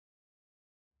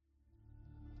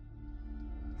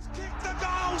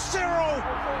Cyril,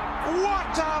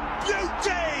 what a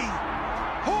beauty!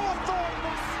 Hawthorne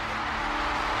was...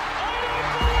 I don't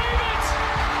believe it!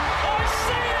 I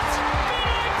see it, but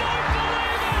I don't believe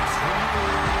it!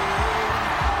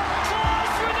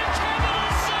 Class with a capital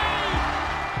C!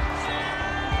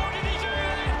 How did he do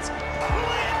it?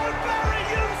 Lynn Barry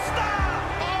Eustace!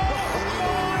 Oh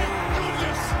my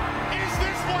goodness! Is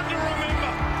this one to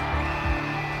remember?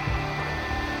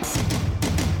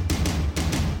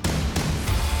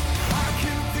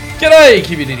 G'day,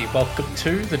 community. Welcome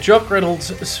to the Jock Reynolds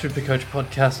Supercoach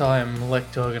podcast. I am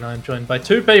Lek Dog, and I'm joined by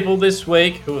two people this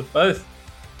week who have both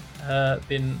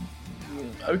been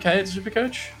okay at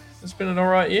Supercoach. It's been an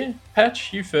alright year.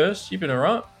 Patch, you first. You've been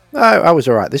alright. I was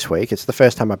alright this week. It's the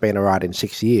first time I've been alright in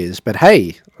 6 years. But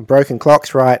hey, broken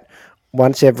clock's right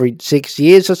once every 6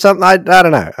 years or something. I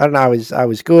don't know. I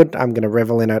was good. I'm going to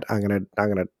revel in it. I'm going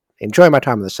to enjoy my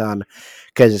time in the sun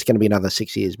because it's going to be another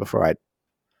 6 years before I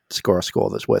score a score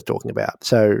that's worth talking about.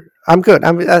 So I'm good.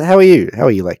 How are you? How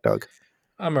are you, Lek Dog?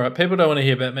 I'm alright. People don't want to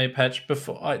hear about me, Patch.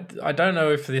 Before I don't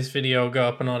know if this video will go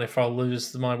up or not, if I'll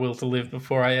lose my will to live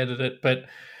before I edit it, but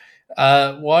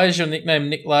why is your nickname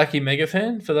Nick Larkey Mega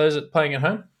Fan for those playing at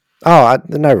home? Oh,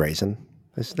 no reason.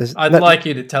 I'd like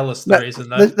you to tell us the reason,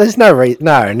 though. There's no reason.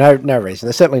 No reason.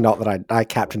 There's certainly not that I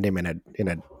captained him in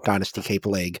a Dynasty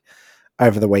Keeper League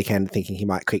over the weekend thinking he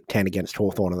might kick 10 against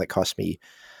Hawthorn and that cost me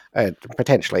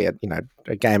potentially a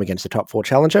game against the top 4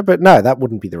 challenger, but no, that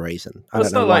wouldn't be the reason. Well,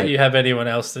 it's not like you have anyone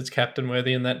else that's captain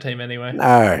worthy in that team anyway.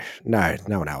 No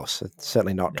one else. It's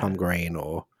certainly not Tom Green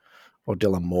or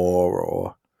Dylan Moore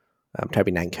or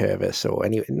Toby Nankervis or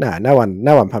any. No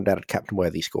one pumped out a captain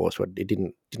worthy score, so it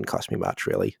didn't cost me much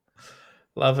really.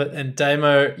 Love it. And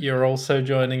Damo, you're also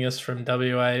joining us from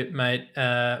WA, mate.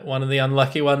 One of the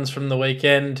unlucky ones from the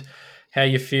weekend. How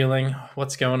you feeling?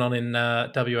 What's going on in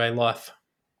WA life?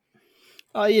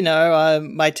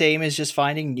 My team is just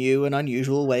finding new and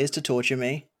unusual ways to torture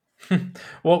me.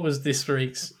 What was this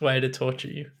week's way to torture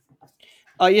you?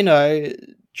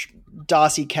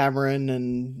 Darcy Cameron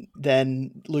and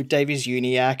then Luke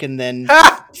Davies-Uniacke and then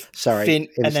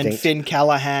Finn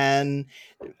Callahan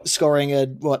scoring a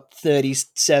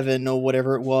 37 or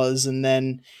whatever it was, and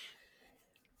then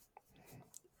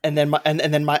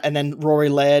Rory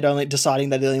Laird only deciding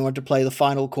that he only wanted to play the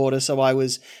final quarter, so I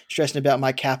was stressing about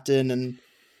my captain, and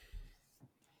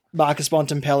Marcus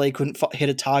Bontempelli couldn't hit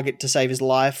a target to save his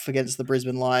life against the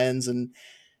Brisbane Lions, and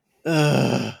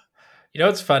You know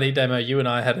what's funny, Damo? You and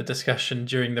I had a discussion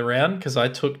during the round because I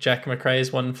took Jack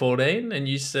McRae's 114 and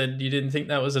you said you didn't think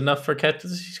that was enough for a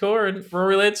captaincy score, and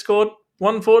Rory Laird scored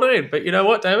 114. But you know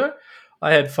what, Damo?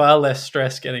 I had far less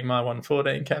stress getting my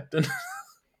 114 captain.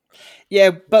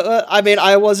 Yeah, but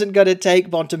I wasn't going to take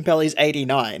Bontempelli's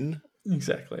 89.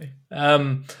 Exactly.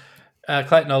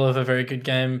 Clayton Oliver, very good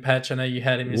game. Patch, I know you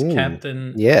had him as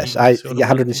captain. Yes,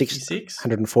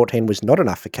 114 was not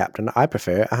enough for captain. I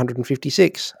prefer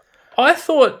 156. I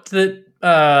thought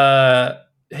that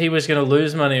he was going to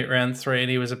lose money at round 3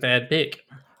 and he was a bad pick.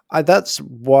 That's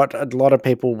what a lot of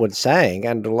people were saying,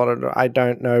 and I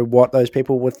don't know what those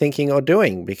people were thinking or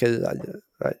doing because I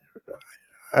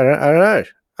don't know.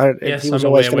 Yes, he was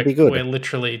always going to be good. We're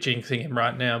literally jinxing him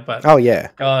right now, but oh yeah,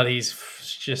 God, he's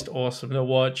just awesome to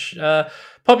watch.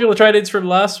 Popular trade-ins from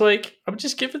last week. I'm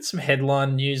just giving some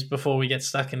headline news before we get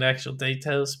stuck into actual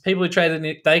details. People who traded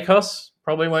Nick Dacos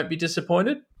probably won't be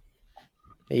disappointed.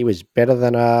 He was better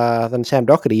than Sam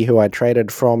Doherty, who I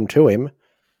traded from to him.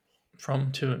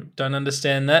 Don't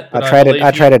understand that. But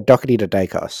I traded Doherty to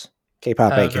Dacos. Keep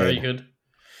up, very good.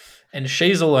 And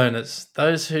Sheasel owners,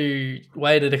 those who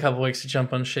waited a couple of weeks to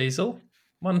jump on Sheasel,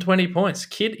 120 points.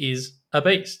 Kid is a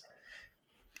beast.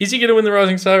 Is he going to win the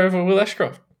Rising Star over Will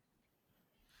Ashcroft?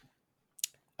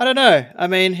 I don't know. I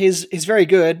mean, he's very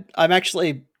good. I've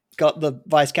actually got the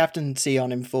vice captaincy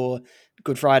on him for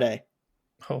Good Friday.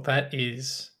 Oh, that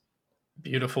is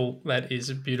beautiful. That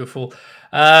is beautiful.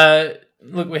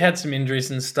 Look, we had some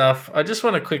injuries and stuff. I just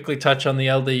want to quickly touch on the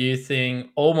LDU thing.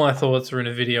 All my thoughts are in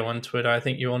a video on Twitter. I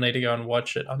think you all need to go and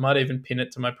watch it. I might even pin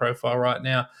it to my profile right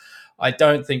now. I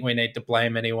don't think we need to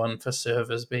blame anyone for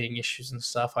servers being issues and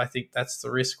stuff. I think that's the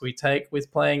risk we take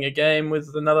with playing a game with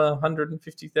another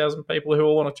 150,000 people who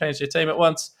all want to change their team at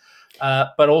once.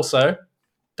 But also,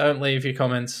 don't leave your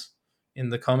comments in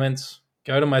the comments.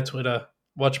 Go to my Twitter,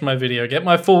 watch my video, get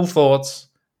my full thoughts,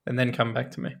 and then come back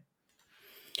to me.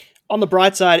 On the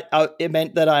bright side, it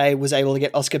meant that I was able to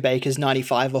get Oscar Baker's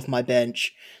 95 off my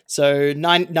bench. So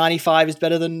 95 is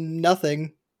better than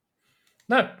nothing.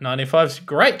 No, 95's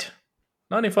great.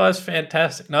 95's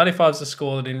fantastic. 95's the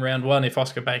score that in round 1, if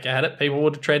Oscar Baker had it, people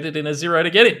would have traded in a 0 to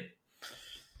get him.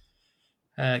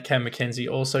 Cam McKenzie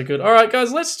also good. All right,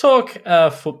 guys, let's talk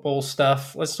football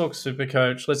stuff. Let's talk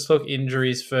Supercoach. Let's talk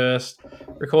injuries first.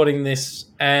 Recording this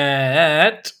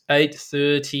at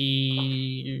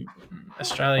 8:30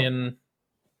 Australian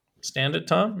Standard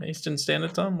Time, Eastern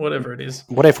Standard Time, whatever it is.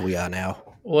 Whatever we are now.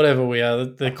 Whatever we are,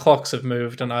 the clocks have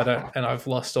moved, and I've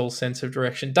lost all sense of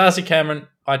direction. Darcy Cameron,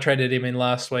 I traded him in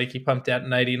last week. He pumped out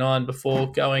an 89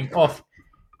 before going off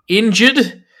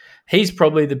injured. He's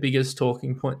probably the biggest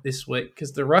talking point this week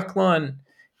because the ruck line,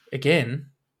 again,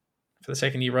 for the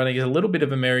second year running, is a little bit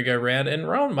of a merry-go-round, and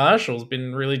Rowan Marshall's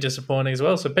been really disappointing as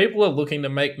well. So people are looking to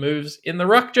make moves in the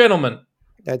ruck, gentlemen.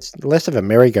 It's less of a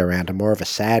merry-go-round and more of a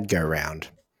sad go-round.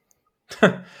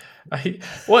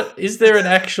 What is there an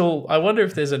actual? I wonder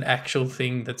if there's an actual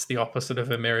thing that's the opposite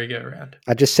of a merry-go-round.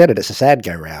 I just said it. It's a sad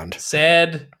go-round.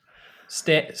 Sad,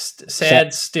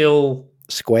 still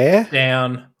square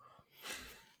down.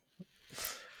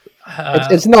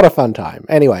 It's not a fun time.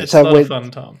 Anyway, It's so not a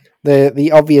fun time.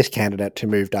 The obvious candidate to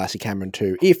move Darcy Cameron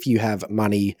to, if you have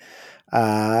money,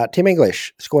 Tim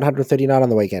English scored 139 on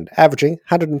the weekend, averaging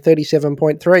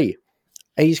 137.3.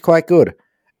 He's quite good.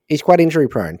 He's quite injury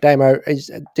prone. Damo,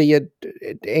 do you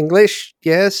English?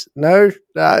 Yes? No?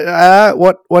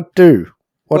 What do?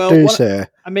 Sir?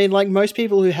 I mean, like most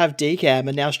people who have DCAM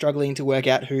are now struggling to work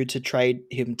out who to trade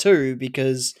him to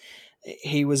because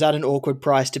he was at an awkward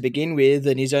price to begin with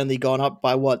and he's only gone up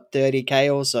by,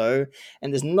 30k or so.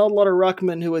 And there's not a lot of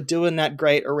ruckmen who are doing that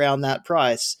great around that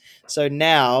price. So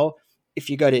now, if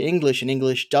you go to English and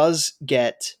English does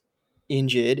get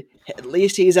injured, at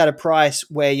least he's at a price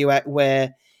where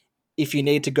if you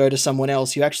need to go to someone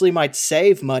else, you actually might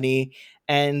save money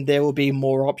and there will be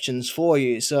more options for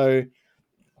you. So,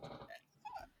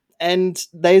 and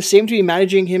they seem to be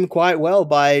managing him quite well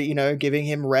by, giving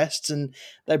him rests, and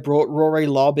they brought Rory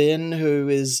Lobb in, who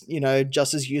is,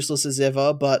 just as useless as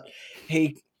ever, but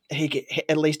he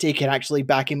at least he can actually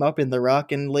back him up in the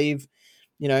ruck and leave,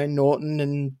 Norton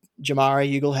and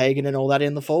Jamari Ugle-Hagan and all that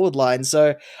in the forward line.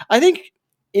 So I think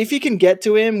if you can get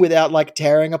to him without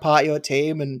tearing apart your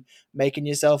team and making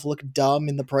yourself look dumb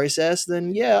in the process,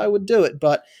 then yeah, I would do it.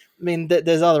 But I mean,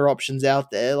 there's other options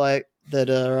out there that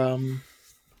are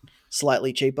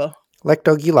slightly cheaper.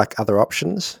 Dog, you like other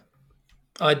options?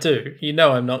 I do.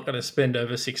 I'm not going to spend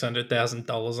over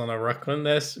 $600,000 on a ruckman.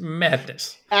 That's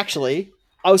madness. Actually,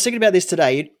 I was thinking about this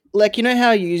today.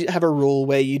 How you have a rule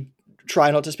where you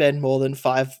try not to spend more than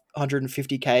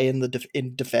 550k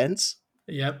in defense?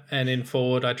 Yep, and in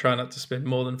forward, I try not to spend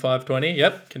more than 520.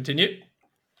 Yep, continue.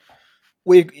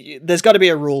 There's got to be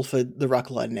a rule for the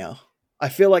ruck line now. I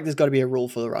feel like there's got to be a rule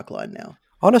for the ruck line now.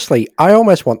 Honestly, I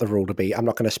almost want the rule to be I'm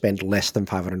not going to spend less than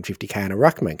 550k on a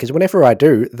ruckman, because whenever I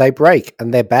do, they break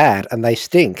and they're bad and they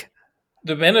stink.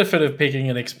 The benefit of picking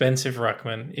an expensive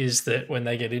ruckman is that when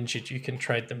they get injured, you can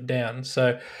trade them down.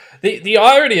 So the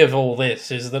irony of all this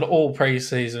is that all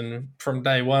preseason, from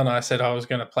day one, I said I was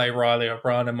going to play Riley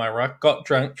O'Brien in my ruck, got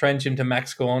drunk, trained him to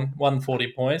max Gorn, won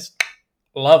 40 points.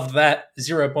 Loved that.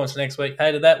 0 points next week.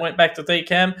 Hated that. Went back to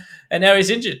DCAM, and now he's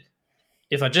injured.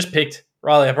 If I just picked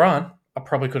Riley O'Brien, I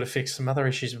probably could have fixed some other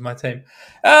issues with my team.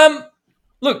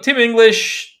 Look, Tim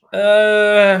English, for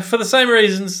the same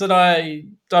reasons that I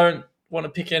don't want to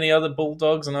pick any other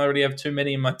Bulldogs and I already have too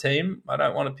many in my team, I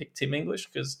don't want to pick Tim English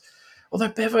because although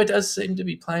Bevo does seem to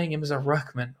be playing him as a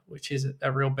ruckman, which is a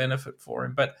real benefit for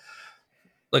him. But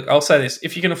look, I'll say this.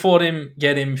 If you can afford him,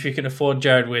 get him. If you can afford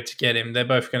Jared Witt, get him. They're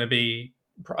both going to be,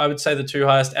 I would say, the two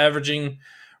highest averaging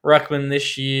ruckman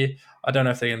this year. I don't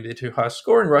know if they're going to be the two highest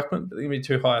scoring ruckman, but they're going to be the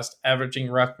two highest averaging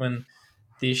ruckman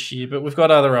this year. But we've got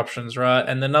other options, right?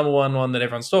 And the number one that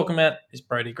everyone's talking about is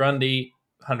Brody Grundy,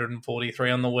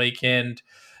 143 on the weekend.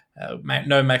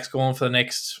 No Max Gorn for the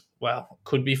next,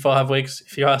 could be 5 weeks.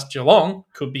 If you ask Geelong,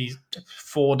 could be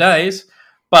 4 days.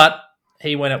 But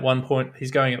he went at 1 point.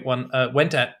 He's going at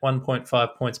went at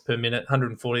 1.5 points per minute.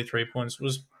 143 points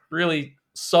was really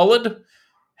solid.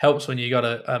 Helps when you got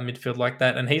a midfield like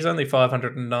that. And he's only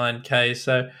 509k.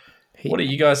 So what do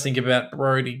you guys think about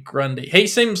Brody Grundy? He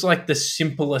seems like the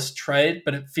simplest trade,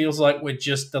 but it feels like we're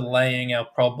just delaying our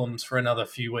problems for another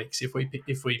few weeks if we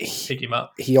pick him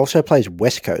up. He also plays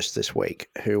West Coast this week,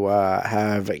 who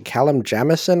have Callum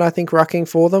Jamieson, I think, rucking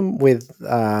for them with,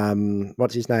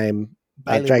 what's his name?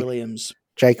 Bailey Williams.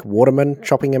 Jake Waterman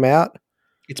chopping him out.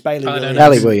 It's Bailey Williams.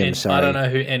 Bailey Williams, sorry. I don't know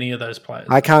who any of those players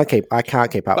are. I can't keep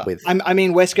up with. I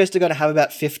mean, West Coast are going to have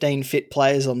about 15 fit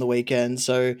players on the weekend,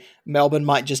 so Melbourne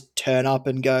might just turn up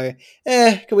and go,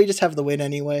 can we just have the win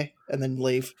anyway, and then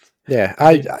leave. Yeah,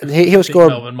 he'll score.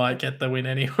 Melbourne might get the win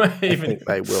anyway. I think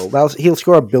they will. He'll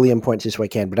score 1 billion points this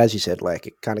weekend, but as you said,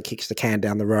 it kind of kicks the can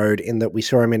down the road in that we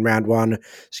saw him in round one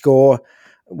score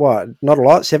not a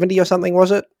lot, 70 or something,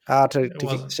 was it? To kick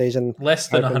wasn't. the season. Less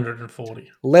than open. 140.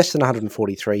 Less than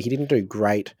 143. He didn't do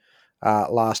great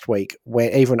last week,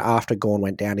 where even after Gawn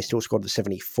went down, he still scored the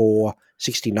 74,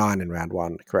 69 in round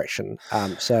one, correction.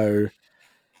 So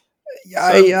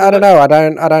I don't know. I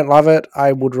don't love it.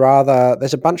 I would rather,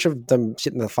 there's a bunch of them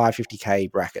sitting in the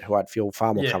 550k bracket who I'd feel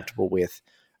far more comfortable with.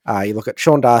 You look at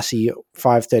Sean Darcy,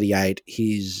 538,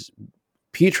 his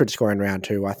putrid score in round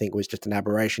two, I think was just an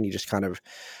aberration. You just kind of,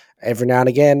 every now and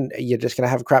again, you're just going to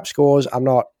have crap scores. I'm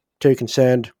not too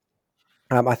concerned.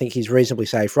 I think he's reasonably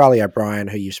safe. Riley O'Brien,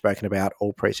 who you've spoken about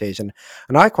all preseason.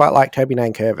 And I quite like Toby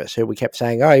Nankervis, who we kept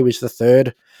saying, he was the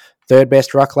third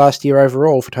best ruck last year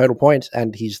overall for total points.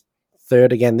 And he's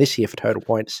third again this year for total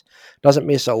points. Doesn't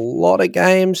miss a lot of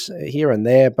games here and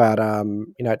there, but,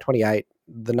 28,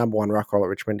 the number one ruck roll at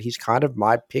Richmond, he's kind of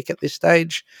my pick at this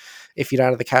stage. If you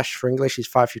don't have the cash for English, he's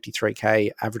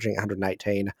 553k, averaging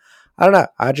 118. I don't know.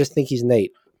 I just think he's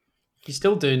neat. You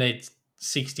still do need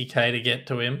 60k to get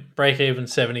to him. Break even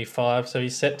 75, so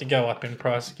he's set to go up in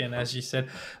price again, as you said.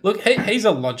 Look, he's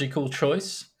a logical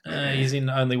choice. He's in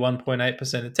only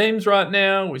 1.8% of teams right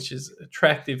now, which is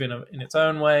attractive in its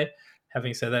own way.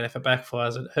 Having said that, if it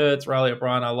backfires, it hurts. Riley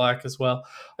O'Brien I like as well.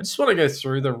 I just want to go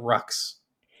through the rucks,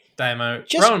 Damo.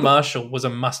 Rowan Marshall was a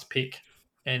must pick,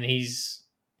 and he's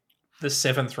the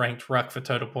 7th ranked ruck for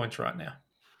total points right now.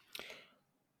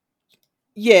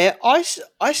 Yeah, I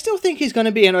still think he's going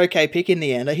to be an okay pick in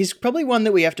the end. He's probably one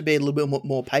that we have to be a little bit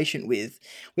more patient with.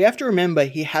 We have to remember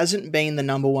he hasn't been the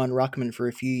number one ruckman for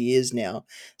a few years now.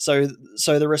 So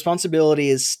the responsibility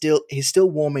is he's still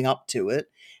warming up to it.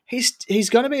 He's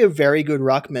going to be a very good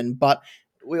ruckman, but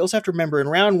we also have to remember in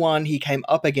round one, he came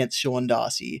up against Sean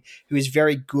Darcy, who is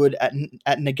very good at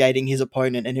negating his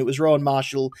opponent. And it was Rowan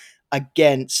Marshall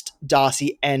against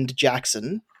Darcy and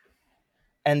Jackson.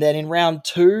 And then in round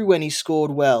two, when he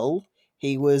scored well,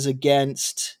 he was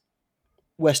against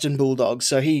Western Bulldogs.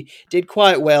 So he did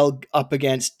quite well up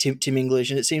against Tim English.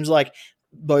 And it seems like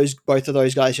both of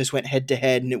those guys just went head to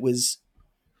head, and it was,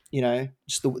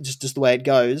 just the way it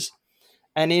goes.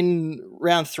 And in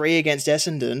round three against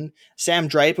Essendon, Sam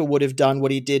Draper would have done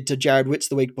what he did to Jared Witts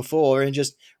the week before and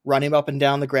just run him up and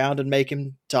down the ground and make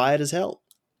him tired as hell.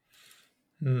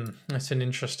 That's an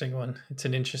interesting one. It's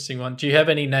an interesting one. Do you have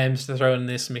any names to throw in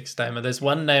this mix, Damer? There's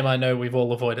one name I know we've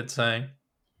all avoided saying.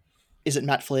 Is it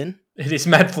Matt Flynn? It is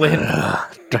Matt Flynn.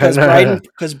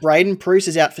 Because Braden Pruce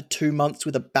is out for 2 months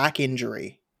with a back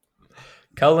injury.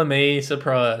 Colour me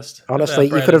surprised. Honestly,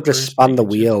 you could have just spun the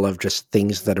wheel of just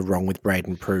things that are wrong with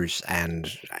Braden Pruce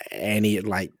and any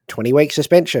 20-week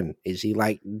suspension. Is he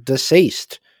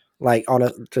deceased?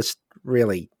 Just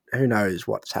really, who knows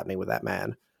what's happening with that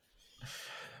man?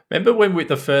 Remember when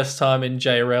the first time in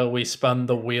JRL we spun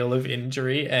the wheel of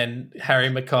injury and Harry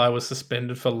Mackay was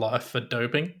suspended for life for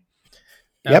doping?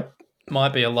 Yep.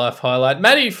 Might be a life highlight.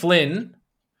 Matty Flynn,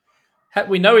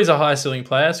 we know he's a high ceiling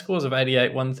player. Scores of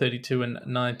 88, 132 and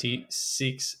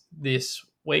 96 this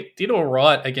week. Did all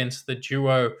right against the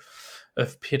duo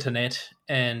of Pitternet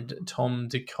and Tom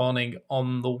De Koning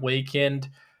on the weekend.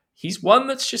 He's one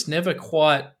that's just never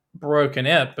quite broken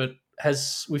out, but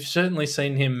we've certainly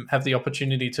seen him have the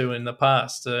opportunity to in the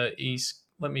past.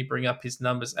 Let me bring up his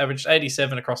numbers. Averaged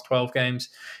 87 across 12 games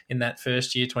in that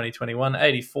first year, 2021,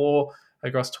 84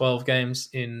 across 12 games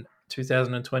in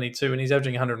 2022, and he's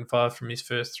averaging 105 from his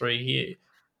first 3 here.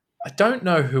 I don't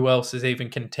know who else is even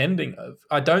contending.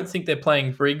 I don't think they're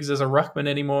playing Briggs as a ruckman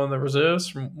anymore in the reserves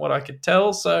from what I could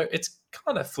tell, so it's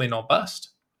kind of Flynn or bust.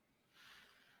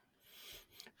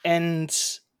 And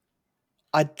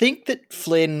I think that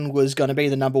Flynn was going to be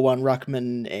the number one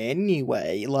ruckman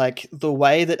anyway. The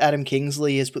way that Adam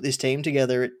Kingsley has put this team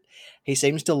together, he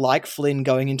seems to like Flynn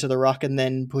going into the ruck and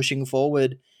then pushing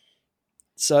forward.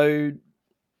 So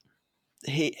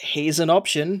he's an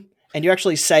option, and you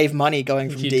actually save money going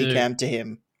from DCAM to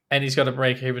him. And he's got a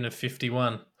break even of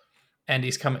 51. And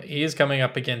he is coming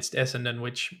up against Essendon,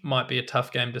 which might be a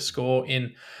tough game to score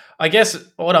in. I guess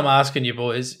what I'm asking you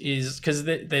boys is, because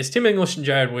there's Tim English and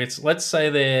Jared Witts. Let's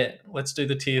do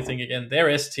the tier thing again. They're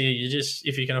S tier.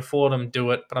 If you can afford them,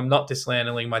 do it. But I'm not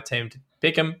dismantling my team to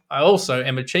pick them. I also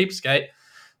am a cheapskate.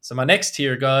 So my next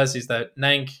tier, guys, is that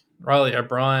Nank, Riley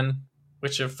O'Brien,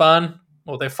 which are fun.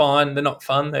 Well, they're fine. They're not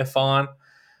fun. They're fine.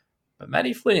 But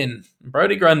Matty Flynn and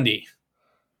Brodie Grundy,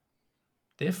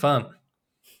 they're fun.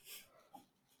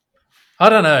 I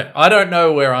don't know. I don't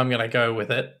know where I'm going to go with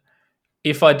it.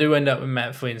 If I do end up with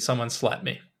Matt Flynn, someone slap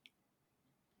me.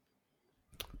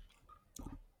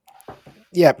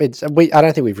 Yeah, I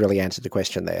don't think we've really answered the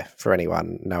question there for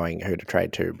anyone knowing who to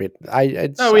trade to. But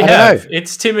we have.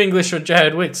 It's Tim English or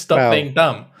Jared Witts. Stop being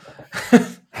dumb.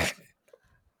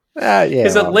 Yeah,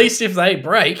 Because well, at least if they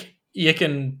break, you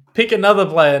can pick another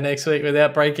player next week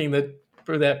without breaking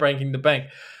the bank.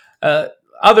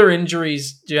 Other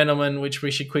injuries, gentlemen, which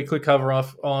we should quickly cover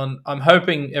off on. I'm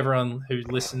hoping everyone who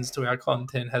listens to our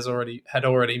content had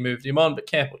already moved him on, but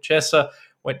Campbell Chesser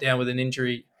went down with an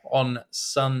injury on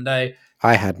Sunday.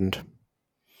 I hadn't.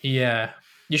 Yeah,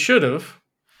 you should have.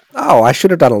 Oh, I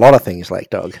should have done a lot of things, Lake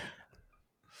Dog.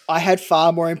 I had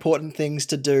far more important things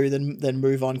to do than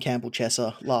move on Campbell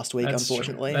Chesser last week, That's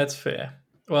unfortunately. true. That's fair.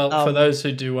 Well, for those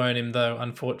who do own him, though,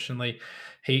 unfortunately,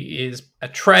 he is a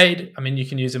trade. I mean, you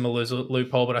can use him a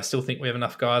loophole, but I still think we have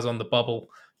enough guys on the bubble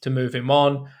to move him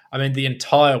on. I mean, the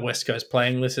entire West Coast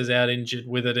playing list is out injured.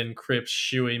 Witherden, Cripps,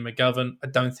 Shuey, McGovern. I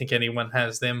don't think anyone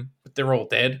has them, but they're all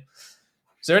dead.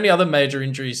 Is there any other major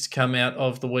injuries to come out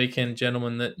of the weekend,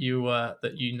 gentlemen, that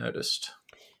you noticed?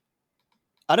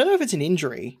 I don't know if it's an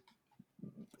injury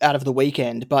out of the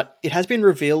weekend, but it has been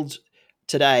revealed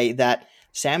today that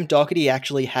Sam Doherty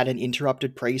actually had an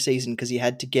interrupted preseason because he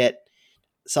had to get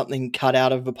something cut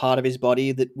out of a part of his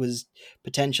body that was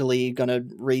potentially going to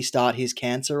restart his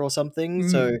cancer or something.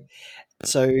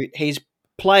 So he's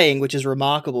playing, which is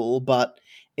remarkable, but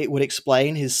it would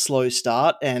explain his slow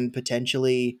start and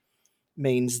potentially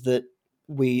means that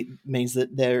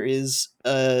there is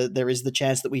the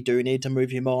chance that we do need to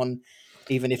move him on,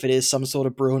 even if it is some sort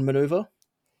of Bruin maneuver.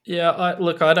 Yeah,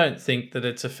 I don't think that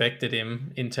it's affected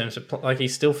him in terms of he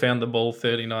still found the ball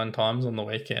 39 times on the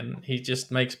weekend. He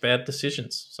just makes bad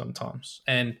decisions sometimes,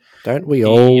 and don't we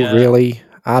all really?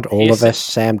 Aren't all of us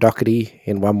Sam Doherty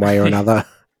in one way or another?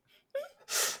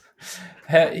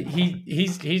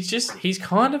 He's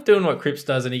kind of doing what Cripps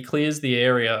does, and he clears the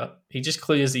area. He just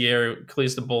clears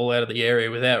the ball out of the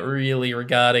area without really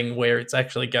regarding where it's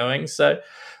actually going. So,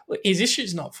 look, his issue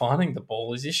is not finding the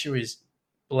ball. His issue is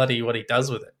bloody what he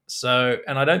does with it. So,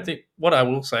 and I don't think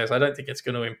it's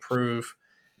going to improve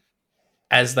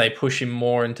as they push him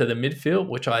more into the midfield,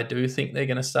 which I do think they're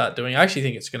going to start doing. I actually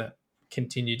think it's going to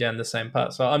continue down the same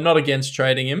path. So I'm not against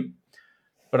trading him,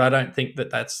 but I don't think that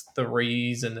that's the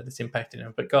reason that it's impacting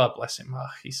him. But God bless him. Oh,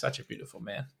 he's such a beautiful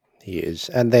man. He is.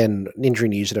 And then injury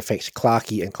news that affects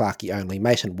Clarkey and Clarkey only.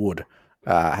 Mason Wood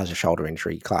has a shoulder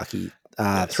injury. Clarkey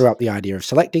threw up the idea of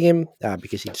selecting him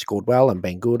because he'd scored well and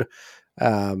been good.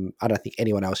 I don't think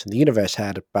anyone else in the universe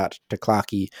had, but to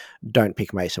Clarkey, don't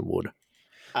pick Mason Wood.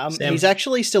 He's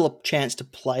actually still a chance to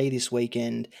play this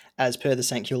weekend as per the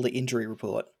St Kilda injury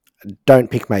report.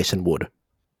 Don't pick Mason Wood.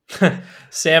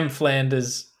 Sam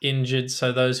Flanders injured,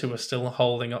 so those who are still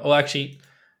holding on. Well, actually,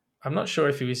 I'm not sure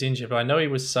if he was injured, but I know he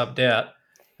was subbed out.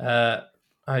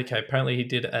 Okay, apparently he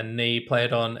did a knee,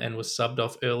 played on, and was subbed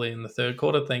off early in the third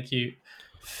quarter. Thank you,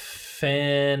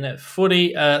 Fan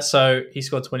Footy. So he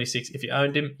scored 26. If you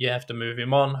owned him, you have to move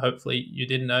him on. Hopefully you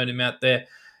didn't own him out there.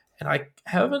 And I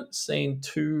haven't seen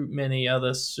too many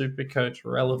other Supercoach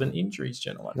relevant injuries,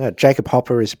 gentlemen. No, Jacob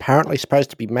Hopper is apparently supposed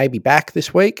to be maybe back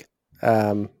this week,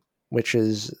 which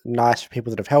is nice for people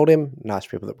that have held him, nice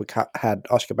for people that had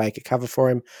Oscar Baker cover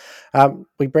for him.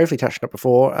 We briefly touched on it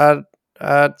before.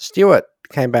 Stewart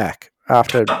came back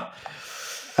after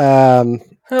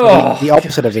the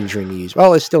opposite of injury news. Well,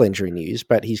 there's still injury news,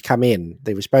 but he's come in.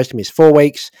 They were supposed to miss 4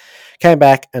 weeks, came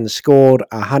back and scored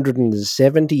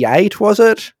 178, was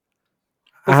it?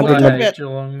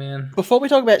 Before we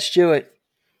talk about Stewart,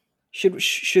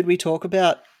 should we talk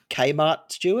about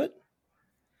Kmart Stewart,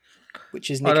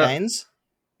 which is Nick Haynes?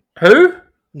 Who?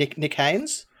 Nick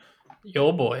Haynes.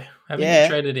 Your boy. Haven't you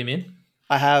traded him in?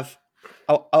 I have.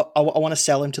 I want to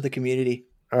sell him to the community.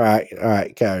 All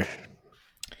right, go.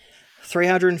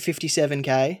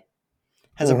 357k,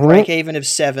 has a break even of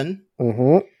 7,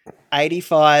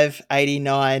 85,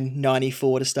 89,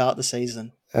 94 to start the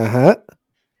season.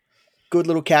 Good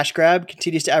little cash grab,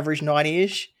 continues to average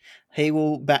 90-ish. He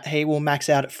will max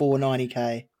out at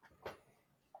 490k.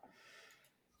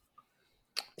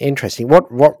 Interesting.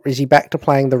 What is he back to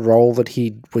playing the role that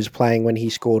he was playing when he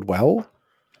scored well?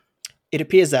 It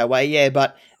appears that way, yeah,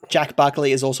 but Jack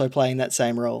Buckley is also playing that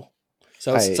same role.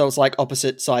 So it's like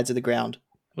opposite sides of the ground.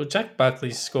 Well, Jack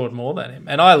Buckley scored more than him.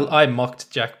 And I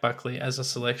mocked Jack Buckley as a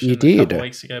selection a couple of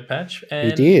weeks ago, Patch.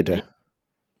 And you did.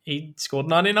 He scored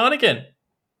 99 again.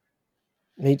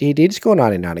 He did score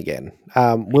 99 again.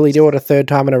 Will he do it a third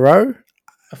time in a row?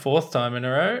 A fourth time in a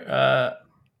row?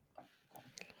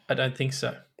 I don't think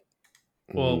so.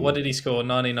 Well, what did he score?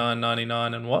 99,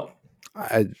 99 and what?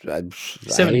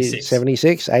 76.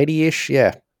 76, 80-ish,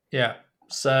 yeah. Yeah.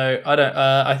 So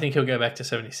I think he'll go back to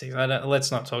 76.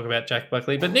 Let's not talk about Jack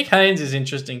Buckley. But Nick Haynes is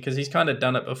interesting because he's kind of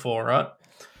done it before, right?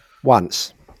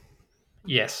 Once.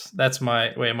 Yes, that's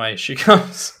where my issue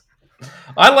comes.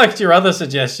 I liked your other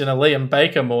suggestion of Liam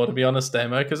Baker more, to be honest,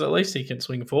 Damo, because at least he can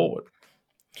swing forward.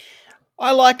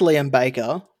 I like Liam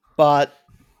Baker, but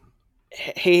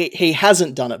he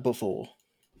hasn't done it before.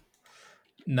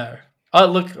 No. Oh,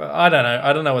 look, I don't know.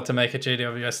 I don't know what to make of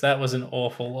GWS. That was an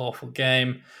awful, awful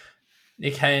game.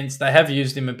 Nick Haynes, they have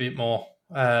used him a bit more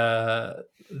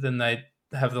than they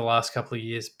have the last couple of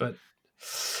years, but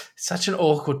it's such an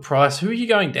awkward price. Who are you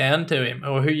going down to him,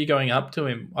 or who are you going up to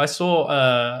him? I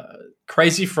saw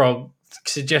Crazy Frog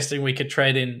suggesting we could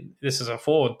trade in, this is a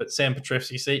forward, but Sam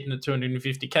Petrevsky-Seton at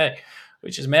 250k,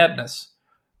 which is madness.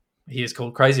 He is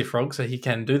called Crazy Frog, so he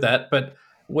can do that. But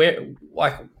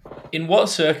in what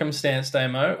circumstance,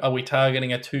 Damo, are we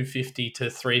targeting a 250 to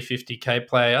 350k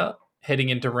player heading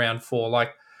into round 4?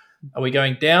 Like, are we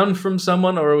going down from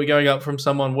someone or are we going up from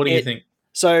someone? What do you think?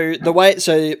 So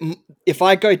if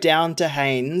I go down to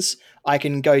Haynes, I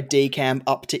can go decam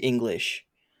up to English,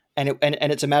 and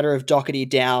it's a matter of Doherty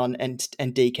down and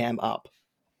decam up.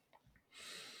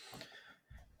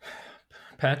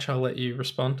 Patch, I'll let you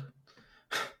respond.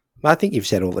 I think you've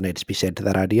said all that needs to be said to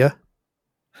that idea.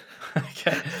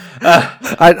 Okay.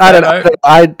 I don't know.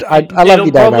 I love It'll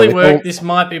you, Damo. probably work. This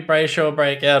might be Brayshaw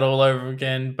breakout all over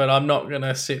again, but I'm not going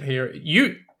to sit here.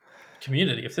 You,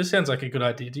 community, if this sounds like a good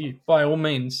idea to you, by all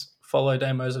means, follow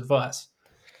Damo's advice.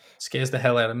 It scares the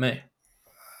hell out of me.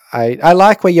 I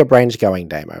like where your brain's going,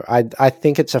 Damo. I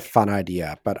think it's a fun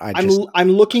idea, but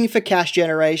I'm looking for cash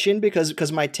generation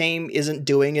because my team isn't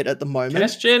doing it at the moment.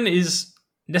 Cash gen is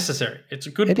necessary. It's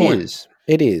a good point.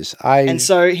 It is. And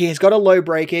so he's got a low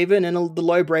break even, and the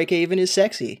low break even is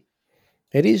sexy.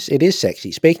 It is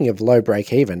sexy. Speaking of low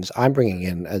break evens, I'm bringing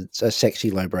in a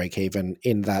sexy low break even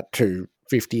in that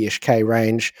 250-ish K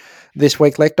range this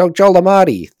week. Lekdog Joel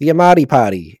Amadi, the Amadi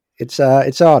party. It's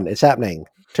on. It's happening.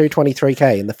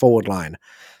 223k in the forward line.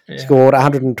 Yeah. Scored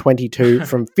 122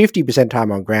 from 50%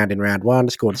 time on ground in round 1.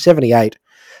 Scored 78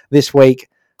 this week.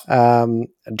 Tell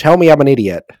me I'm an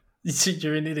idiot.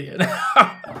 You're an idiot.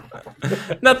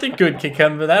 Nothing good can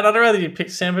come of that. I'd rather you pick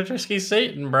Sam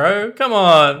Petrevsky-Seton, bro. Come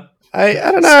on. I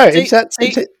don't know.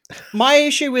 My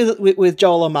issue with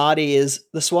Joel Amadi is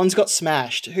the Swans got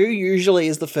smashed. Who usually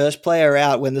is the first player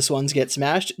out when the Swans get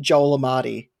smashed? Joel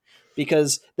Amadi.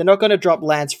 Because they're not going to drop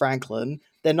Lance Franklin.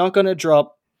 They're not going to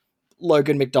drop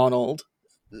Logan McDonald.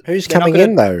 Who's coming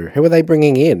in, though? Who are they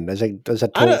bringing in as a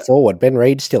tall forward? Ben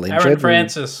Reed's still injured. Aaron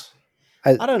Francis.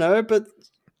 I don't know, but...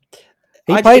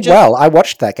 He played well. I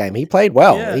watched that game. He played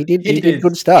well. Yeah, he did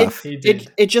good stuff.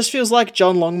 It just feels like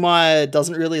John Longmire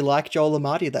doesn't really like Joel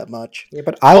Amadi that much. Yeah,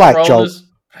 but I like Joel.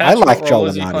 I like Joel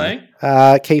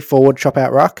Amadi. Key forward, chop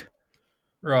out ruck.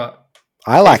 Right.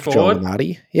 I like Joel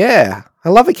Amadi. Yeah, I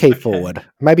love a key forward.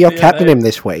 Maybe I'll captain him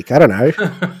this week. I don't know.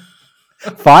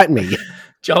 Fight me.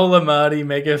 Joel Amadi,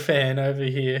 mega fan over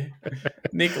here.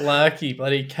 Nick Larkey,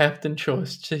 bloody captain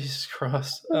choice. Jesus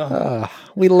Christ.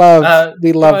 We love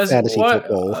fantasy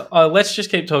football. Let's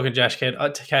just keep talking cash gen.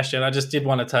 I just did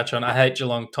want to touch on, I hate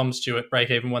Geelong. Tom Stewart,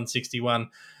 break even 161.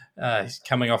 He's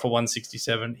coming off a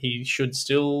 167. He should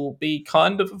still be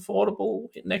kind of affordable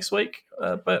next week,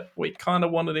 but we kind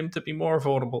of wanted him to be more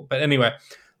affordable. But anyway,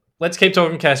 let's keep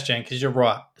talking cash gen because you're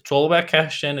right. It's all about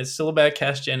cash gen. It's still about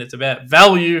cash gen. It's about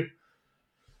value.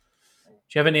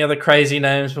 Do you have any other crazy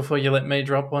names before you let me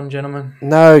drop one, gentlemen?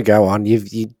 No, go on.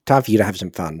 Time for you to have some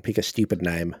fun. Pick a stupid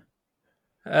name.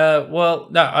 Well,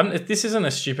 no, this isn't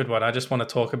a stupid one. I just want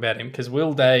to talk about him because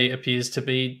Will Day appears to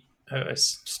be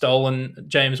stolen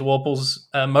James Warple's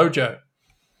mojo.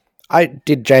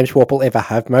 Did James Warple ever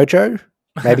have mojo?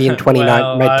 Maybe in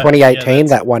 2018,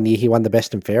 that 1 year he won the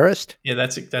best and fairest? Yeah,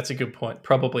 that's a good point.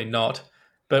 Probably not.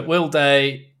 But Will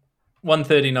Day,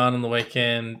 139 on the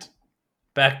weekend...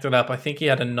 backed it up. I think he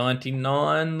had a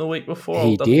 99 the week before.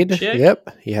 He did. Check.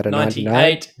 Yep. He had a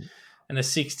 98 and a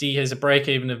 60. He has a break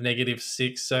even of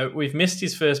 -6. So we've missed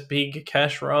his first big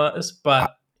cash rise,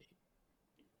 but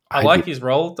I like his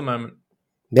role at the moment.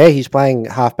 Yeah, he's playing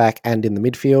halfback and in the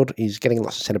midfield. He's getting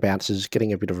lots of centre bounces,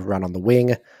 getting a bit of a run on the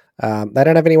wing. They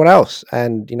don't have anyone else.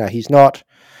 And, he's not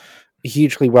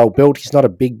hugely well built. He's not a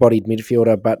big-bodied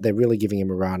midfielder, but they're really giving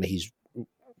him a run. He's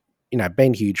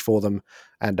been huge for them,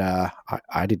 and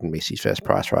I didn't miss his first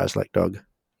price rise, Lekdog.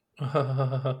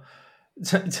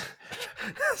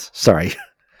 Sorry,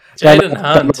 Jaden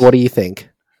Hunt. What do you think?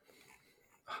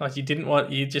 You didn't want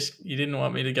me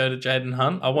to go to Jaden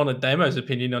Hunt. I wanted Damo's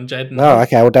opinion on Jaden. No, Hunt.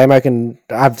 okay. Well, Damo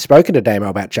I've spoken to Damo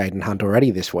about Jaden Hunt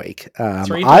already this week.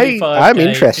 I'm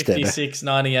interested. 56,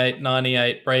 98,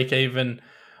 98 break even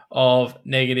of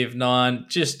 -9.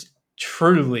 Just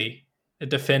truly a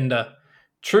defender.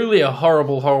 Truly a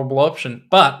horrible, horrible option.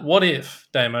 But what if,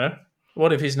 Damo?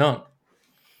 What if he's not?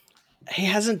 He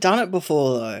hasn't done it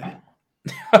before though.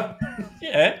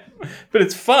 Yeah, but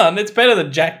it's fun. It's better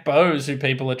than Jack Bowes, who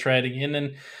people are trading in,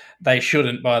 and they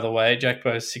shouldn't, by the way. Jack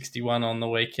Bowes 61 on the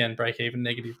weekend, break even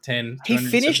 -10. He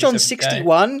finished on 277K.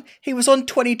 61. He was on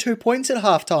 22 points at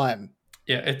halftime.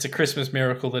 Yeah, it's a Christmas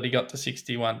miracle that he got to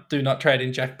 61. Do not trade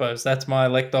in Jack Bowes. That's my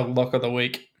Lecdog lock of the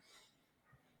week.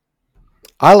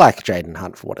 I like Jaden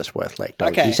Hunt for what it's worth, Lecdog.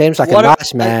 Okay. He seems like a What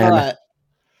nice man. All right.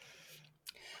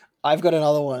 I've got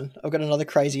another one. I've got another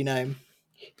crazy name.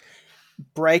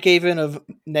 Break even of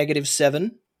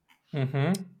 -7.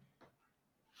 Mm-hmm.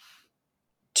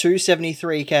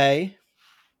 273K.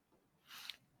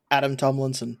 Adam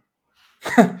Tomlinson.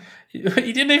 He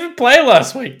didn't even play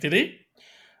last week, did he?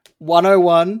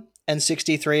 101 and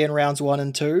 63 in rounds 1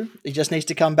 and 2. He just needs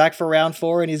to come back for round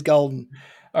 4 and he's golden.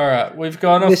 All right, we've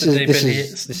gone off the deep end this here.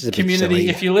 is a bit Community, silly.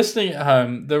 if you're listening at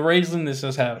home, the reason this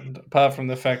has happened, apart from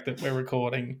the fact that we're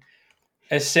recording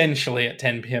essentially at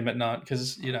 10 p.m. at night,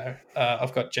 because,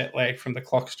 I've got jet lag from the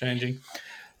clocks changing,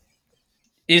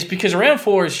 is because round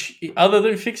 4 is, other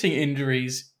than fixing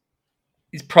injuries,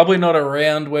 is probably not a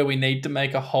round where we need to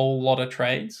make a whole lot of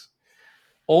trades.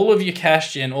 All of your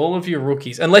cash gen, all of your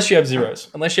rookies, unless you have zeros,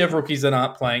 unless you have rookies that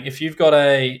aren't playing. If you've got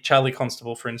a Charlie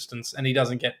Constable, for instance, and he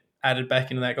doesn't get added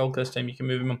back into that Gold Coast team, you can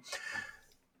move him on.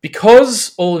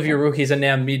 Because all of your rookies are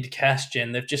now mid-cash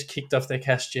gen, they've just kicked off their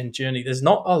cash gen journey, there's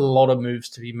not a lot of moves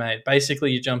to be made.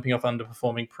 Basically, you're jumping off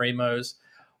underperforming primos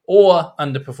or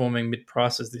underperforming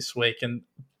mid-prices this week, and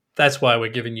that's why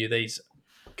we're giving you these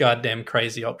goddamn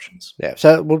crazy options. Yeah,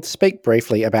 so we'll speak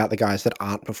briefly about the guys that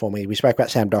aren't performing. We spoke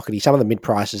about Sam Doherty. Some of the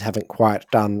mid-prices haven't quite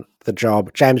done the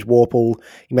job. James Warple,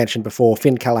 you mentioned before.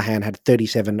 Finn Callahan had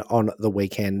 37 on the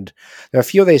weekend. There are a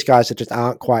few of these guys that just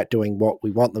aren't quite doing what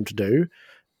we want them to do.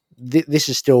 This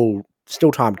is still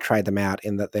time to trade them out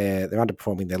in that they're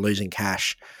underperforming. They're losing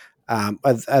cash. Are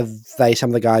they some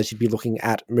of the guys you'd be looking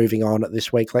at moving on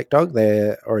this week, Lecdog?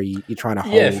 Or are you trying to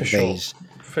hold these?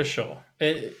 For sure.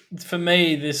 For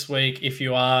me this week, if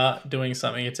you are doing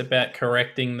something, it's about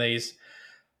correcting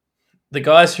the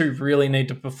guys who really need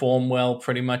to perform well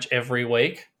pretty much every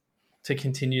week to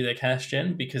continue their cash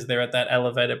gen because they're at that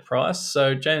elevated price.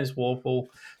 So James Warple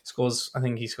scores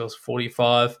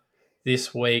 45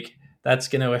 this week. That's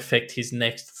going to affect his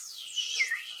next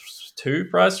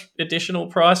 2 additional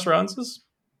price runs,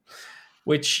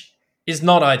 which is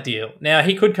not ideal. Now,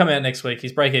 he could come out next week.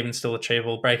 His break-even still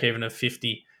achievable, break-even of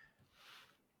 50.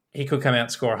 He could come out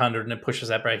and score 100 and it pushes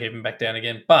that break-even back down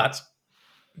again. But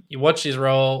you watch his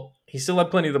role. He still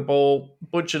had plenty of the ball,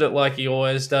 butchered it like he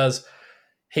always does.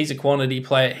 He's a quantity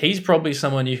player. He's probably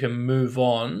someone you can move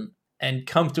on and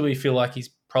comfortably feel like he's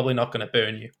probably not going to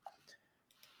burn you.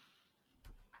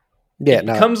 Yeah, it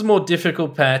becomes more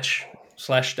difficult patch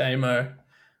 / demo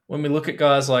when we look at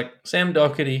guys like Sam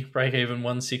Doherty, break-even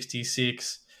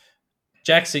 166,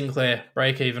 Jack Sinclair,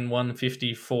 break-even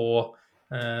 154.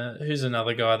 Who's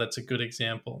another guy that's a good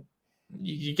example?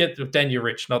 You get Daniel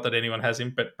Rich, not that anyone has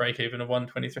him, but break-even of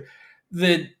 123.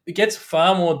 It gets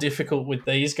far more difficult with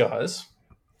these guys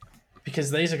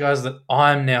because these are guys that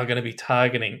I'm now going to be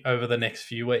targeting over the next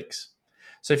few weeks.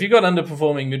 So if you've got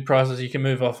underperforming mid-prices, you can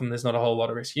move off them. There's not a whole lot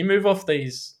of risk. You move off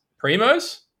these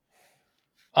primos,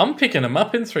 I'm picking them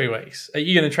up in 3 weeks. Are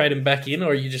you going to trade them back in, or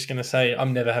are you just going to say,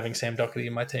 I'm never having Sam Doherty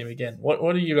in my team again? What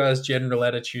are you guys' general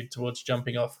attitude towards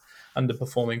jumping off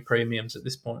underperforming premiums at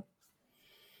this point?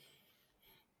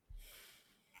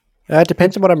 It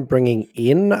depends on what I'm bringing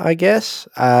in, I guess.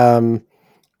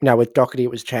 With Doherty,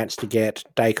 it was a chance to get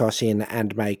Dacos in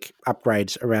and make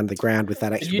upgrades around the ground with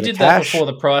that extra bit of cash. You did that before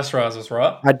the price rises,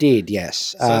 right? I did,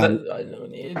 yes. So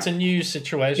it's a new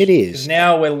situation. It is.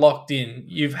 Now we're locked in.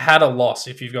 You've had a loss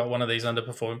if you've got one of these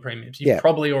underperforming premiums. You've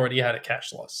probably already had a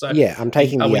cash loss. So yeah, I'm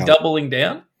taking. Are we doubling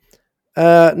down?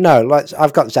 No, like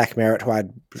I've got Zach Merritt, who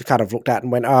I'd kind of looked at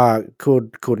and went,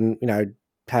 couldn't,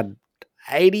 had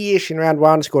 80-ish in round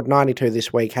 1, scored 92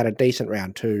 this week, had a decent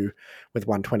round 2 with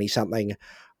 120 something.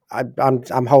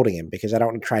 I'm holding him because I don't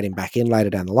want to trade him back in later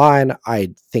down the line.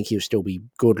 I think he'll still be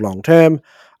good long term.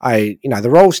 The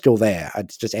role's still there.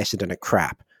 It's just Essendon are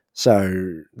crap.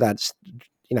 So that's,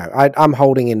 I'm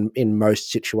holding in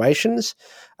most situations.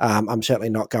 I'm certainly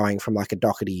not going from like a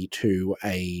Doherty to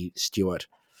a Stewart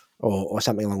or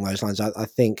something along those lines. I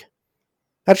think,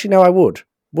 actually, no, I would.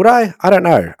 Would I? I don't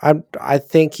know. I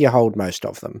think you hold most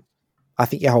of them.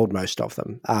 It's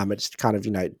kind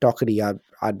of, Doherty,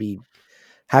 I'd be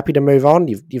happy to move on.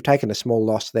 You've taken a small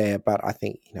loss there, but I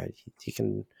think you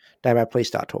can. Damo, please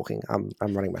start talking. I'm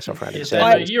running myself around.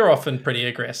 You're often pretty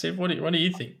aggressive. What do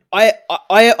you think? I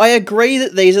agree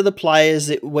that these are the players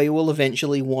that we will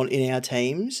eventually want in our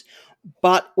teams,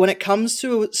 But when it comes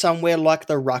to somewhere like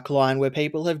the ruck line, where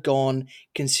people have gone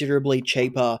considerably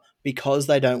cheaper because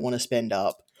they don't want to spend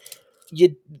up,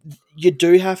 you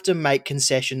do have to make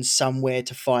concessions somewhere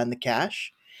to find the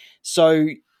cash. So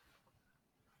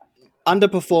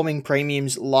underperforming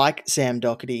premiums like Sam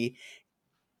Doherty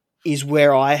is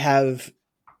where I have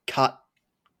cut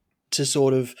to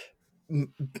sort of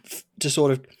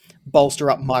bolster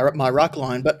up my ruck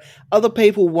line, but other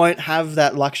people won't have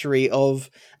that luxury of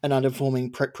an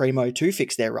underperforming primo to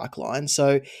fix their ruck line.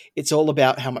 So it's all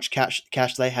about how much cash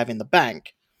they have in the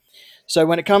bank. So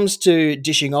when it comes to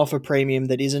dishing off a premium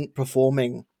that isn't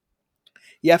performing,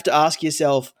 you have to ask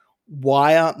yourself,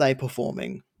 why aren't they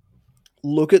performing?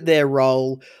 Look at their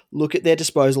role, look at their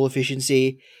disposal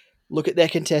efficiency, look at their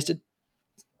contested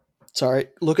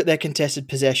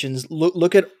possessions,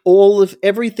 look at all of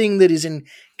everything that is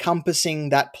encompassing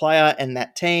that player and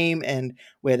that team and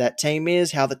where that team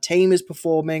is, how the team is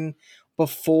performing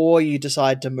before you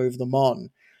decide to move them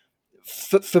on.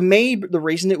 For me, the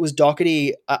reason it was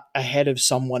Doherty ahead of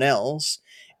someone else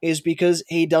is because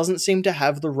he doesn't seem to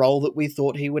have the role that we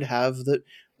thought he would have that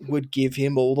would give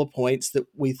him all the points that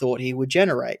we thought he would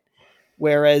generate.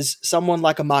 Whereas someone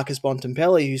like a Marcus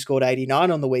Bontempelli, who scored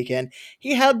 89 on the weekend,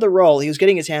 he had the role. He was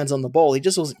getting his hands on the ball. He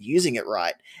just wasn't using it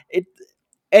right.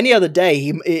 Any other day,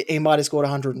 he might have scored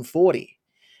 140.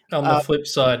 On the flip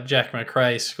side, Jack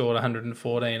McRae scored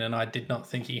 114, and I did not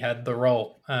think he had the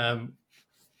role,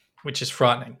 which is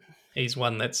frightening. He's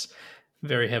one that's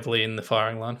very heavily in the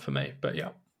firing line for me. But yeah.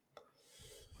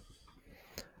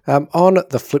 On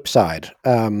the flip side,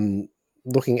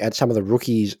 looking at some of the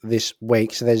rookies this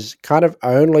week, so there's kind of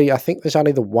only, I think there's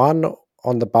only the one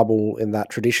on the bubble in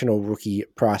that traditional rookie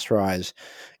price rise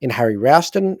in Harry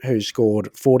Ralston, who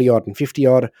scored 40-odd and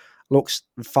 50-odd. Looks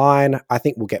fine. I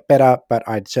think will get better, but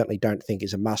I certainly don't think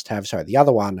is a must-have. So the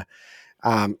other one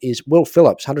is Will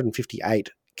Phillips,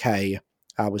 158k.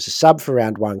 Was a sub for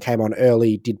round one, came on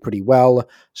early, did pretty well,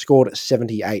 scored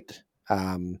 78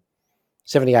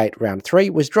 round three,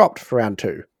 was dropped for round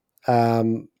two.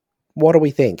 What do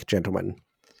we think, gentlemen?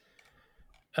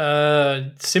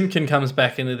 Simpkin comes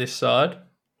back into this side,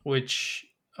 which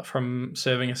from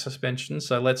serving a suspension.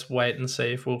 So let's wait and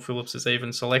see if Will Phillips is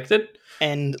even selected.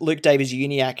 And Luke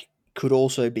Davies-Uniacke could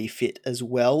also be fit as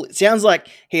well. It sounds like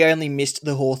he only missed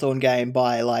the Hawthorn game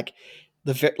by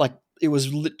it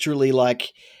was literally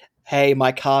like, hey,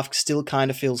 my calf still kind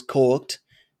of feels corked.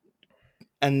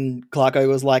 And Clarko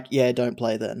was like, yeah, don't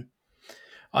play then.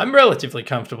 I'm relatively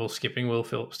comfortable skipping Will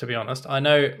Phillips, to be honest. I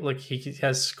know he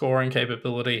has scoring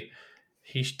capability.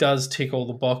 He does tick all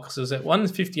the boxes. At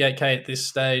 158k at this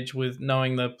stage, with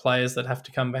knowing the players that have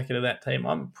to come back into that team,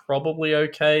 I'm probably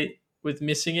okay with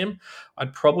missing him.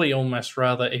 I'd probably almost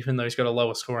rather, even though he's got a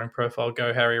lower scoring profile,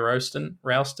 go Harry Ralston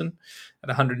at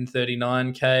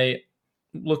 139k.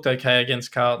 Looked okay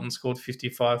against Carlton, scored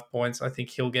 55 points. I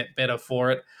think he'll get better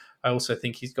for it. I also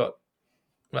think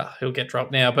he'll get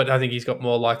dropped now, but I think he's got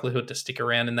more likelihood to stick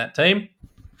around in that team.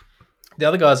 The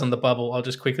other guys on the bubble, I'll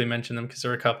just quickly mention them because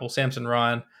there are a couple. Samson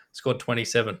Ryan scored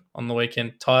 27 on the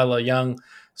weekend. Tyler Young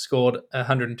scored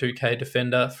 102k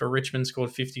defender for Richmond,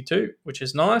 scored 52, which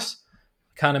is nice.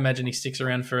 Can't imagine he sticks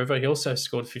around forever. He also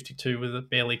scored 52 with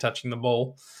barely touching the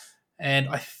ball. And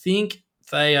I think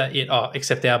they are it. Oh,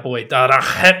 except our boy,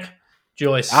 Darach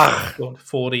Joyce scored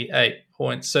 48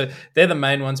 points. So they're the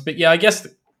main ones. But yeah, I guess,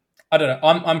 I don't know.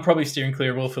 I'm probably steering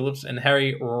clear of Will Phillips, and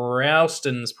Harry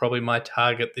Ralston's probably my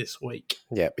target this week.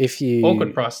 Yeah, if you...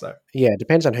 Awkward price, though. Yeah, it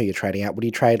depends on who you're trading out. Would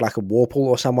you trade like a Warple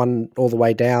or someone all the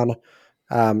way down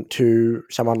to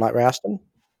someone like Ralston?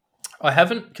 I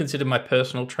haven't considered my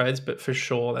personal trades, but for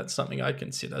sure that's something I'd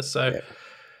consider. So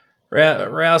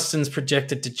Ralston's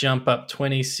projected to jump up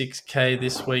 26k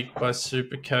this week by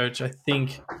Supercoach. I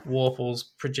think Warple's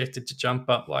projected to jump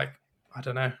up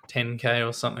 10k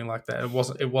or something like that.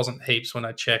 It wasn't heaps when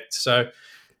I checked. So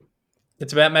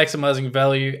it's about maximizing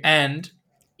value. And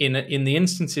in the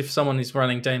instance, if someone is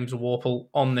running James Warple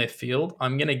on their field,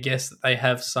 I'm going to guess that they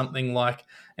have something like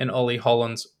an Ollie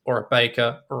Hollands or a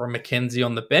Baker or a McKenzie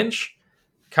on the bench.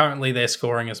 Currently, they're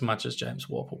scoring as much as James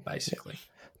Warple, basically.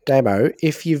 Damo,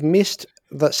 if you've missed,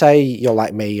 let's say you're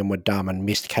like me and we're dumb and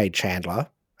missed Cade Chandler,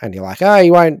 and you're like,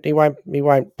 he won't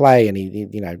play, and he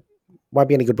won't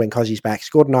be any good when Cozzy's back.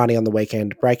 Scored 90 on the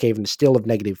weekend, break even still of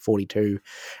negative 42.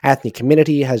 Anthony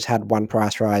Community has had one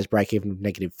price rise, break even of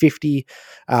negative 50.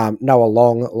 Noah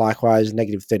Long, likewise,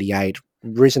 negative 38.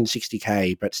 Risen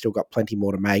 60k, but still got plenty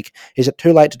more to make. Is it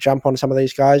too late to jump on some of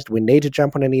these guys? Do we need to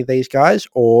jump on any of these guys,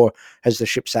 or has the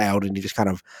ship sailed and you just kind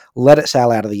of let it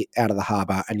sail out of the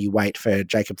harbour and you wait for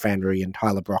Jacob Fandry and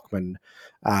Tyler Brockman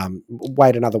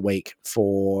wait another week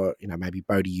for maybe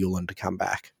Bodie Hewlin to come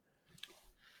back.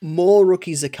 More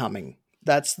rookies are coming.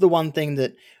 That's the one thing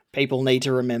that people need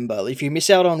to remember. If you miss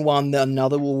out on one, then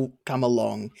another will come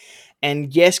along.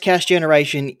 And yes, cash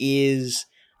generation is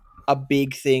a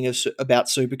big thing about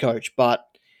Supercoach, but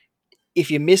if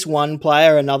you miss one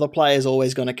player, another player is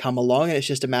always going to come along, and it's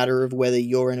just a matter of whether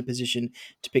you're in a position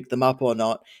to pick them up or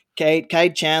not.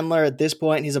 Cade Chandler, at this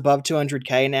point, he's above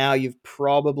 200k now. You've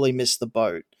probably missed the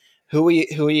boat. Who are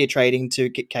you trading to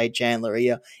get Cade Chandler?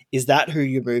 Is that who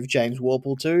you move James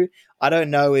Warple to? I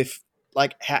don't know if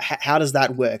how does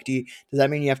that work? Does that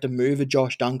mean you have to move a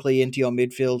Josh Dunkley into your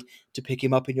midfield to pick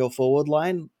him up in your forward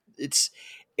line? It's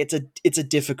a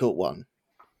difficult one.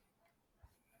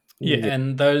 Yeah,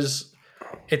 and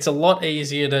it's a lot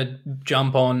easier to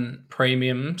jump on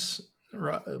premiums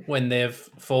when they've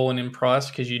fallen in price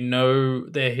because you know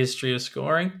their history of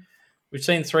scoring. We've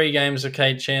seen 3 games of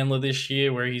Cade Chandler this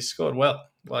year where he's scored well.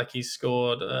 Like he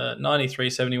scored 93,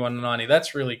 71, and 90.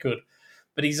 That's really good.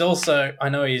 But he's also, I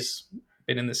know he's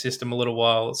been in the system a little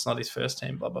while. It's not his first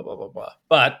team, blah, blah, blah, blah, blah.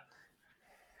 But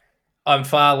I'm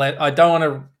far less, I don't want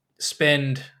to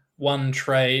spend one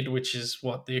trade, which is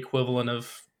what the equivalent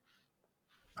of,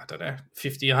 I don't know,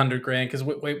 50, 100 grand, because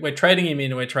we're trading him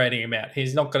in and we're trading him out.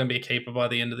 He's not going to be a keeper by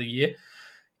the end of the year.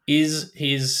 Is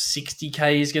his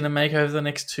 60k he's going to make over the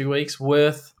next 2 weeks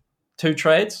worth 2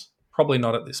 trades? Probably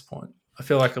not at this point. I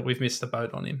feel like we've missed the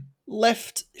boat on him.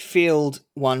 Left field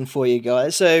one for you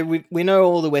guys. So we know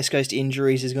all the West Coast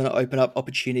injuries is going to open up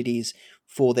opportunities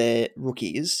for their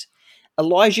rookies.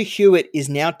 Elijah Hewitt is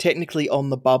now technically on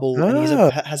the bubble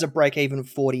and has a break even of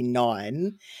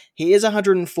 49. He is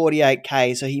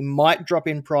 148k, so he might drop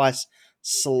in price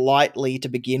slightly to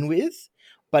begin with.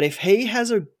 But if he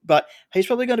has but he's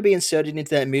probably going to be inserted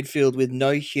into that midfield with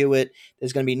no Hewitt.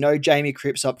 There's going to be no Jamie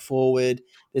Cripps up forward.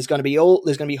 There's going to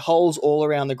be holes all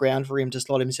around the ground for him to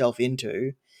slot himself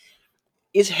into.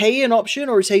 Is he an option,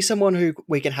 or is he someone who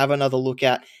we can have another look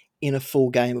at in a full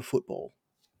game of football?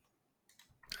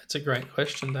 That's a great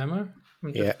question, Damo.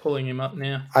 I'm just pulling him up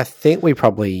now. I think we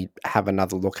probably have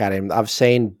another look at him. I've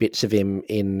seen bits of him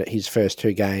in his first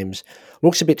 2 games.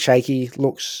 Looks a bit shaky.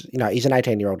 Looks, he's an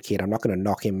 18-year-old kid. I'm not going to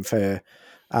knock him for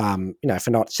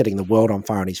not setting the world on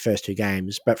fire in his first 2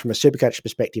 games. But from a Supercoach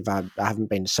perspective, I haven't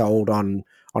been sold on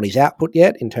his output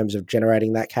yet in terms of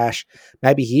generating that cash.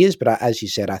 Maybe he is, but as you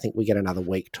said, I think we get another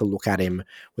week to look at him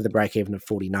with a break-even of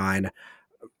 49.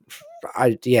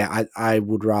 I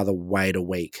would rather wait a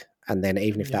week. And then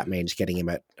even if that means getting him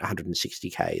at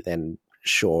 160k, then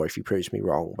sure, if he proves me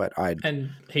wrong.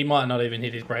 And he might not even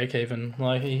hit his break even.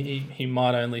 Like he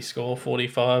might only score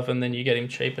 45 and then you get him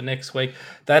cheaper next week.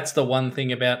 That's the one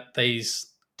thing about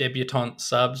these debutant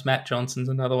subs. Matt Johnson's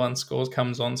another one, scores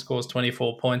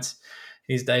 24 points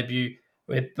his debut.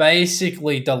 We're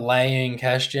basically delaying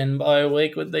cash gen by a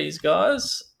week with these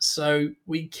guys. So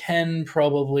we can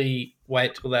probably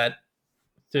wait till that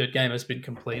 3rd game has been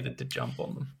completed to jump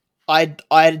on them. I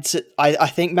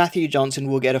think Matthew Johnson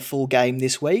will get a full game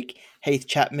this week. Heath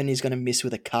Chapman is going to miss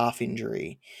with a calf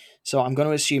injury. So I'm going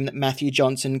to assume that Matthew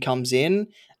Johnson comes in,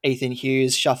 Ethan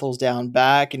Hughes shuffles down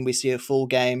back, and we see a full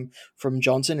game from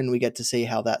Johnson, and we get to see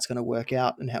how that's going to work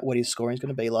out and what his scoring is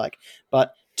going to be like.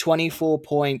 But 24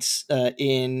 points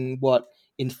in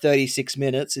 36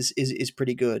 minutes is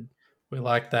pretty good. We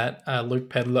like that. Luke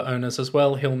Pedler owners as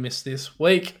well. He'll miss this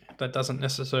week. That doesn't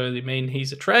necessarily mean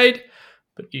he's a trade,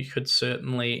 but you could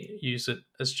certainly use it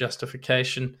as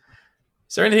justification.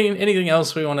 Is there anything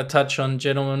else we want to touch on,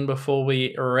 gentlemen, before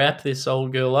we wrap this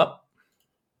old girl up?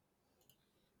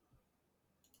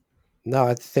 No,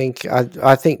 I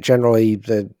think generally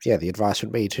the advice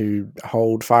would be to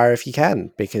hold fire if you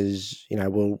can, because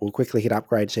we'll quickly hit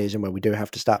upgrade season where we do have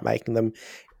to start making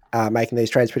these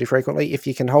trades pretty frequently. If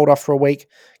you can hold off for a week,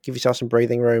 give yourself some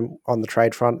breathing room on the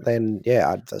trade front, then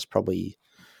that's probably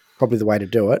the way to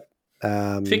do it.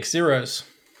 Fix zeros.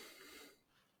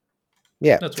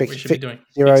 Yeah, that's what we should be doing.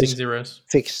 Fixing zeros.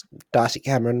 Fix Darcy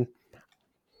Cameron.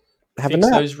 Fix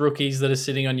those rookies that are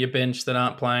sitting on your bench that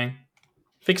aren't playing.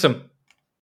 Fix them.